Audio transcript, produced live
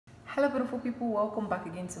Hello beautiful people, welcome back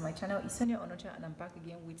again to my channel. It's Sonia Onocha and I'm back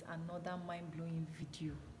again with another mind-blowing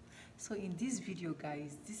video. So in this video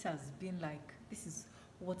guys, this is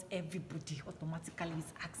what everybody automatically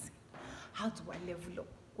is asking. How do I level up?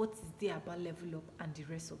 What is there about level up and the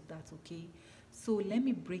rest of that? Okay, so let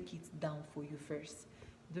me break it down for you first.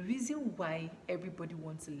 The reason why everybody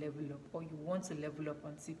wants to level up, or you want to level up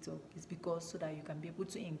on TikTok, is because so that you can be able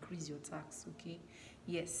to increase your tax. Okay,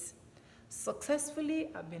 yes, successfully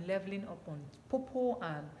I've been leveling up on poppo,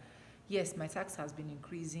 and yes, my tax has been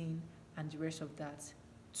increasing and the rest of that.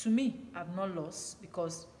 To me, I've not lost,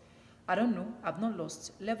 because I don't know, I've not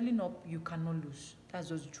lost. Leveling up, you cannot lose. That's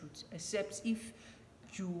just the truth, except if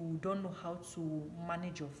you don't know how to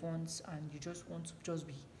manage your funds and you just want to just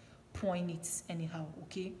be pouring it anyhow.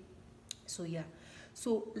 Okay, so yeah,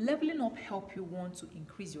 so leveling up help you want to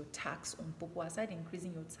increase your tax on poppo. Aside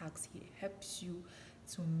increasing your tax, here helps you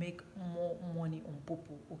to make more money on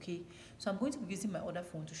poppo. Okay, so I'm going to be using my other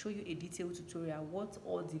phone to show you a detailed tutorial what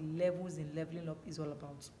all the levels in leveling up is all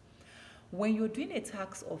about. When you're doing a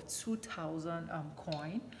tax of 2,000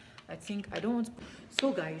 coin, I think I don't want to,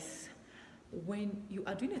 so guys, when you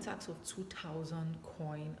are doing a tax of 2,000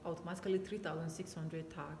 coin, automatically 3,600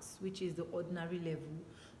 tax, which is the ordinary level.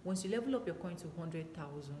 Once you level up your coin to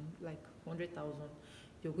 100,000, like 100,000,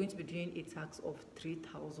 you're going to be doing a tax of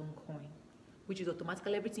 3,000 coin, which is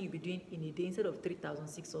automatically everything you'll be doing in a day. Instead of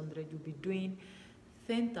 3,600, you'll be doing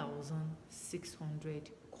 10,600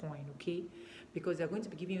 coin. Okay, because they're going to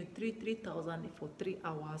be giving you 3,000 for 3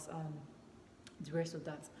 hours and the rest of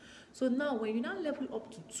that. So now when you now level up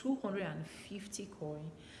to 250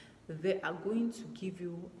 coin, they are going to give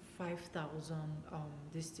you 5,000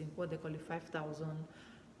 this thing, what they call it, 5,000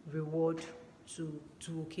 reward to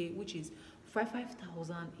okay, which is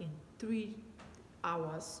 5,000 in 3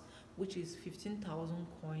 hours, which is 15,000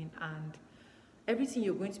 coin, and everything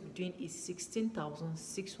you're going to be doing is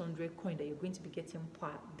 16,600 coin that you're going to be getting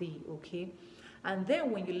per day. Okay, and then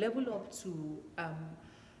when you level up to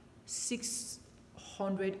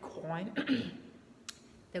 600 coin,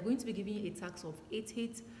 they're going to be giving you a tax of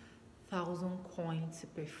 88,000 coins to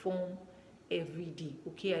perform every day.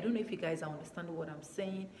 Okay, I don't know if you guys are understanding what I'm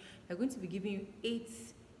saying. They're going to be giving you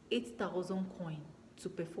 8,000 coin to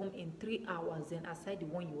perform in 3 hours, then aside the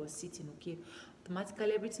one you were sitting. Okay,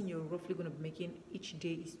 automatically everything you're roughly going to be making each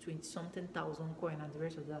day is 20-something thousand coin and the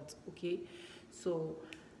rest of that. Okay, so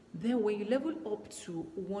then when you level up to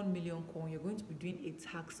 1 million coin, you're going to be doing a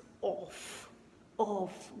tax of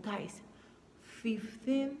guys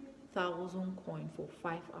 15,000 coin for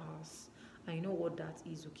 5 hours. I know what that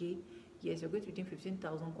is. Okay, yes, you're going to be doing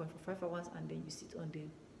 15,000 coin for 5 hours, and then you sit on the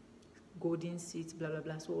golden seat, blah blah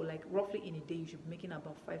blah. So like roughly in a day you should be making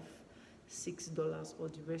about $5-6 or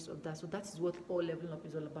the rest of that. So that is what all leveling up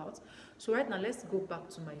is all about. So right now let's go back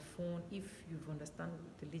to my phone. If you've understand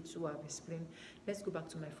the little I've explained, let's go back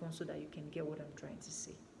to my phone so that you can get what I'm trying to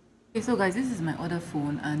say. Okay, so guys, this is my other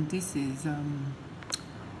phone, and this is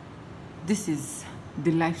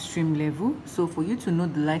the live stream level. So for you to know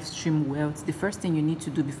the live stream well, the first thing you need to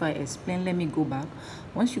do before I explain, let me go back.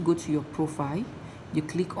 Once you go to your profile, you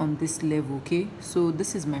click on this level. Okay, so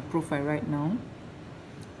this is my profile right now.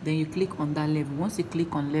 Then you click on that level. Once you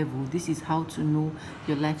click on level, this is how to know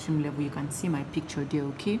your live stream level. You can see my picture there.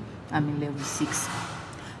 Okay, I'm in level 6.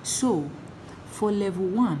 So for level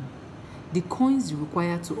 1, the coins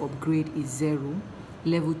required to upgrade is 0.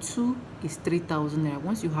 Level 2 is 3,000 naira.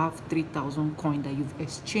 Once you have 3,000 coin that you've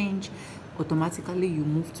exchanged, automatically you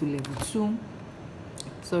move to level 2.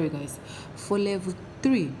 Sorry guys. For level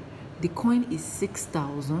 3, the coin is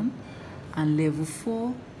 6,000, and level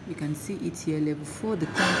 4, you can see it here. Level 4, the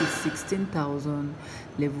coin is 16,000.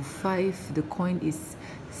 Level 5, the coin is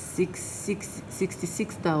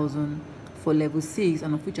 66,000. For level 6,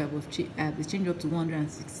 and of which I've changed up to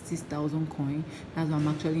 166,000 coin. That's why I'm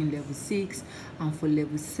actually in level 6. And for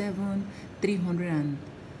level 7,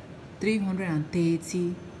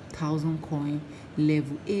 330,000 coin.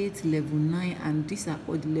 Level 8, level 9, and these are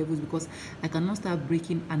all the levels because I cannot start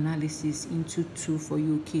breaking analysis into 2 for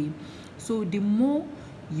you. Okay, so the more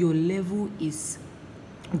your level is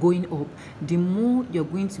going up, the more you're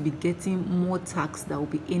going to be getting more tax that will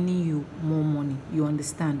be earning you more money. You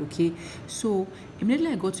understand? Okay, so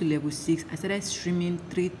immediately I got to level 6, I started streaming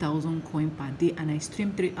 3,000 coin per day, and I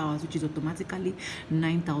streamed 3 hours, which is automatically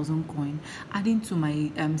 9,000 coin. Adding to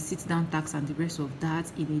my sit down tax and the rest of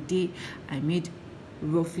that, in a day I made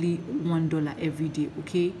roughly $1 every day.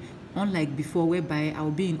 Okay, unlike before, whereby I'll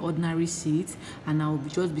be in ordinary seats and I'll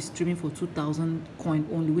just be streaming for 2,000 coin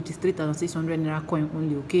only, which is 3,600 naira coin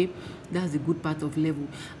only. Okay, that's the good part of level.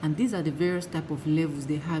 And these are the various type of levels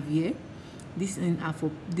they have here. This in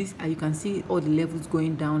for this, you can see all the levels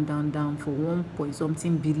going down for 1 point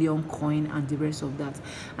something billion coin and the rest of that.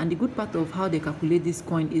 And the good part of how they calculate this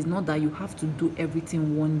coin is not that you have to do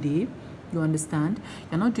everything one day. You understand?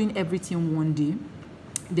 You're not doing everything one day.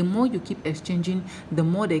 The more you keep exchanging, the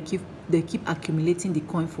more they keep accumulating the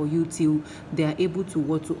coin for you till they are able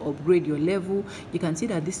to upgrade your level. You can see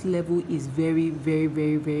that this level is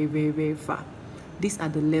very far. These are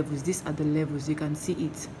the levels, you can see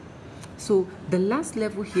it. So the last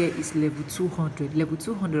level here is level 200,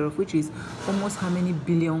 of which is almost how many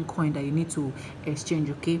billion coin that you need to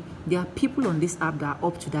exchange. Okay, there are people on this app that are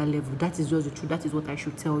up to that level. That is just the truth. That is what I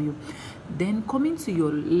should tell you. Then coming to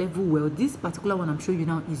your level wealth, this particular one I'm showing you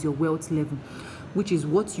now is your wealth level, which is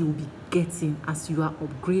what you will be getting as you are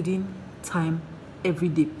upgrading time every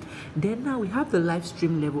day. Then now we have the live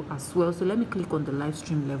stream level as well. So let me click on the live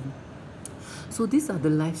stream level. So these are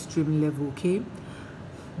the live stream level. Okay,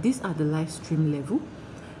 these are the live stream level.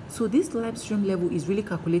 So this live stream level is really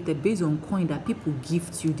calculated based on coin that people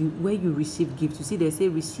gift you, where you receive gifts. You see they say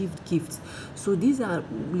received gifts. So these are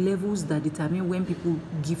levels that determine when people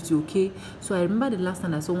gift you. Okay, so I remember the last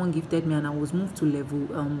time that someone gifted me and I was moved to level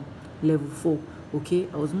 4. Okay,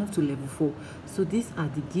 I was moved to level 4. So these are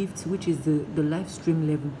the gifts, which is the live stream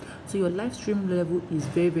level. So your live stream level is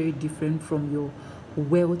very different from your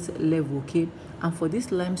wealth level. Okay, and for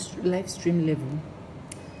this live stream level,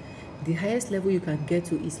 the highest level you can get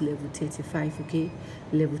to is level 35. Okay,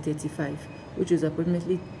 level 35, which is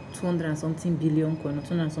approximately 200 and something billion coin or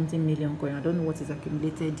 200 and something million coin. I don't know what is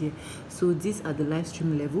accumulated here. So these are the live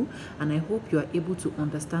stream level, and I hope you are able to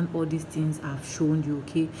understand all these things I've shown you.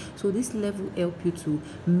 Okay, so this level help you to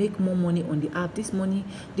make more money on the app. This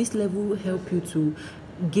level will help you to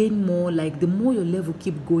gain more. Like the more your level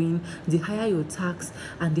keep going, the higher your tax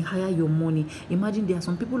and the higher your money. Imagine there are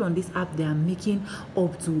some people on this app, they are making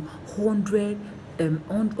up to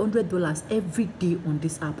 $100 every day on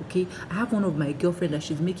this app. Okay, I have one of my girlfriend that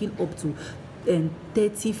she's making up to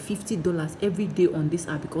 $30-50 every day on this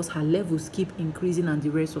app because her levels keep increasing and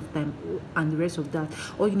the rest of that.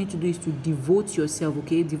 All you need to do is to devote yourself.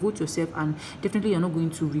 Okay, devote yourself, and definitely you're not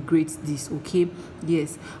going to regret this. Okay,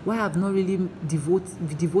 yes, why I've not really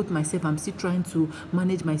devote myself, I'm still trying to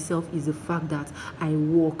manage myself, is the fact that I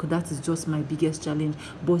work. That is just my biggest challenge.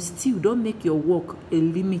 But still, don't make your work a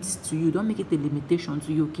limit to you, don't make it a limitation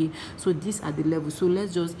to you. Okay, so these are the levels. So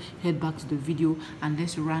let's just head back to the video and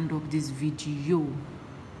let's round up this video.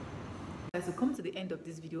 Guys, so come to the end of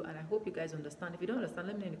this video, and I hope you guys understand. If you don't understand,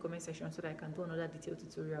 let me know in the comment section so that I can do another detailed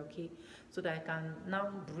tutorial. Okay, so that I can now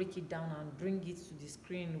break it down and bring it to the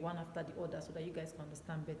screen one after the other so that you guys can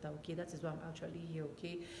understand better. Okay, that is why I'm actually here.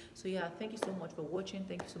 Okay, so yeah, thank you so much for watching.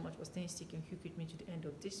 Thank you so much for staying stick and hook with me to the end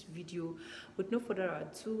of this video. With no further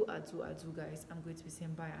ado guys, I'm going to be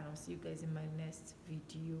saying bye, and I'll see you guys in my next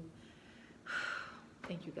video.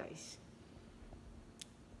 Thank you guys.